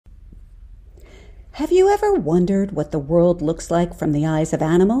Have you ever wondered what the world looks like from the eyes of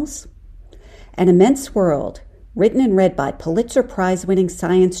animals? An Immense World, written and read by Pulitzer Prize-winning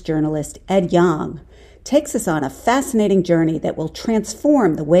science journalist Ed Yong, takes us on a fascinating journey that will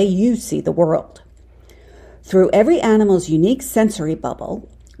transform the way you see the world. Through every animal's unique sensory bubble,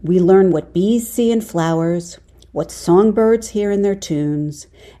 we learn what bees see in flowers, what songbirds hear in their tunes,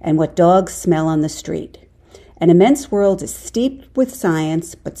 and what dogs smell on the street. An Immense World is steeped with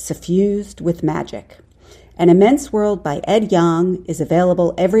science, but suffused with magic. An Immense World by Ed Yong is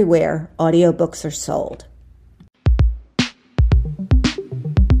available everywhere audiobooks are sold.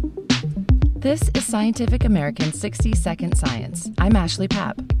 This is Scientific American's 60-Second Science. I'm Ashley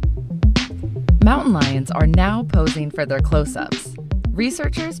Papp. Mountain lions are now posing for their close-ups.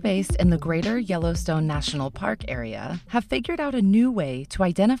 Researchers based in the Greater Yellowstone National Park area have figured out a new way to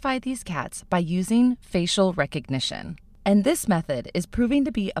identify these cats by using facial recognition. And this method is proving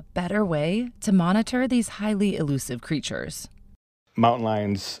to be a better way to monitor these highly elusive creatures. Mountain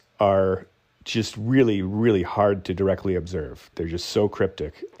lions are just really, really hard to directly observe. They're just so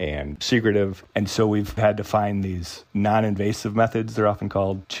cryptic and secretive. And so we've had to find these non-invasive methods, they're often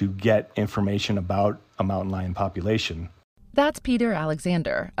called, to get information about a mountain lion population. That's Peter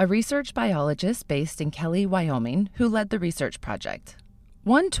Alexander, a research biologist based in Kelly, Wyoming, who led the research project.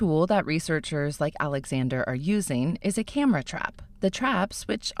 One tool that researchers like Alexander are using is a camera trap. The traps,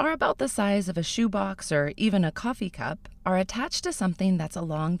 which are about the size of a shoebox or even a coffee cup, are attached to something that's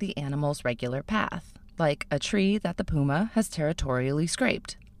along the animal's regular path, like a tree that the puma has territorially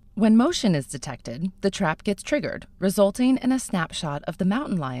scraped. When motion is detected, the trap gets triggered, resulting in a snapshot of the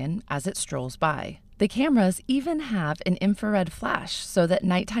mountain lion as it strolls by. The cameras even have an infrared flash so that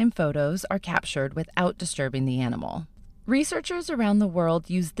nighttime photos are captured without disturbing the animal. Researchers around the world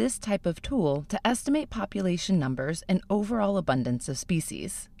use this type of tool to estimate population numbers and overall abundance of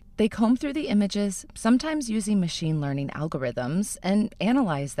species. They comb through the images, sometimes using machine learning algorithms, and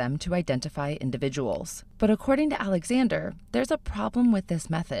analyze them to identify individuals. But according to Alexander, there's a problem with this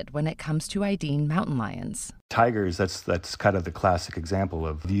method when it comes to IDing mountain lions. Tigers, that's kind of the classic example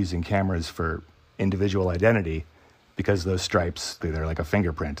of using cameras for individual identity because those stripes, they're like a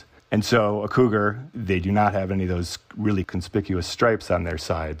fingerprint. And so a cougar, they do not have any of those really conspicuous stripes on their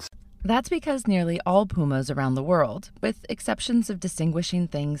sides. That's because nearly all pumas around the world, with exceptions of distinguishing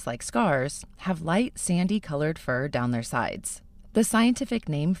things like scars, have light, sandy-colored fur down their sides. The scientific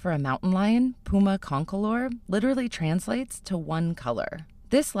name for a mountain lion, Puma concolor, literally translates to one color.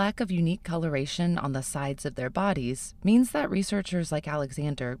 This lack of unique coloration on the sides of their bodies means that researchers like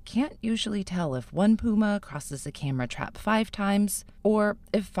Alexander can't usually tell if one puma crosses a camera trap 5 times or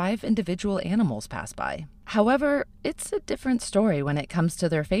if 5 individual animals pass by. However, it's a different story when it comes to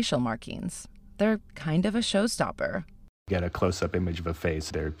their facial markings. They're kind of a showstopper. Get a close-up image of a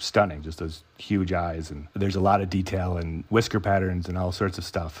face, they're stunning, just those huge eyes, and there's a lot of detail and whisker patterns and all sorts of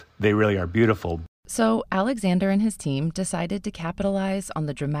stuff. They really are beautiful. So Alexander and his team decided to capitalize on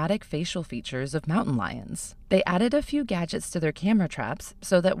the dramatic facial features of mountain lions. They added a few gadgets to their camera traps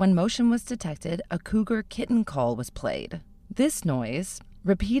so that when motion was detected, a cougar kitten call was played. This noise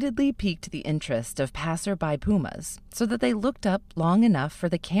repeatedly piqued the interest of passerby pumas so that they looked up long enough for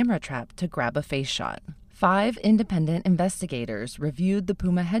the camera trap to grab a face shot. 5 independent investigators reviewed the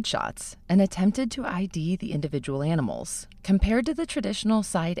puma headshots and attempted to ID the individual animals. Compared to the traditional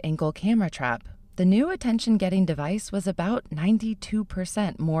side-angle camera trap, the new attention-getting device was about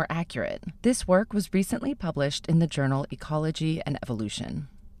 92% more accurate. This work was recently published in the journal Ecology and Evolution.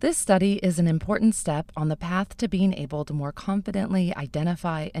 This study is an important step on the path to being able to more confidently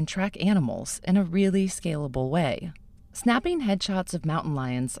identify and track animals in a really scalable way. Snapping headshots of mountain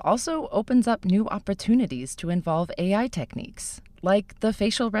lions also opens up new opportunities to involve AI techniques, like the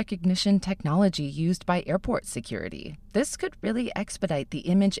facial recognition technology used by airport security. This could really expedite the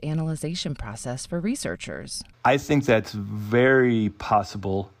image analyzation process for researchers. I think that's very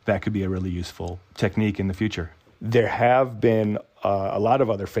possible that could be a really useful technique in the future. There have been a lot of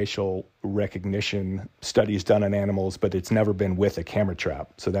other facial recognition studies done on animals, but it's never been with a camera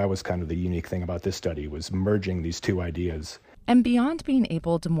trap. So that was kind of the unique thing about this study, was merging these two ideas. And beyond being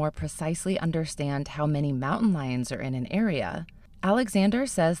able to more precisely understand how many mountain lions are in an area, Alexander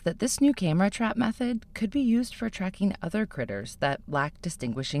says that this new camera trap method could be used for tracking other critters that lack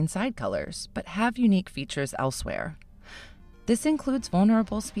distinguishing side colors, but have unique features elsewhere. This includes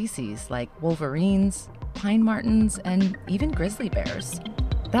vulnerable species like wolverines, pine martens, and even grizzly bears.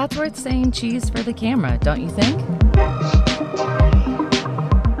 That's worth saying cheese for the camera, don't you think?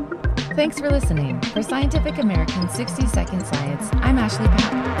 Thanks for listening. For Scientific American's 60-Second Science, I'm Ashley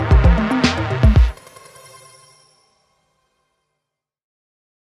Papp.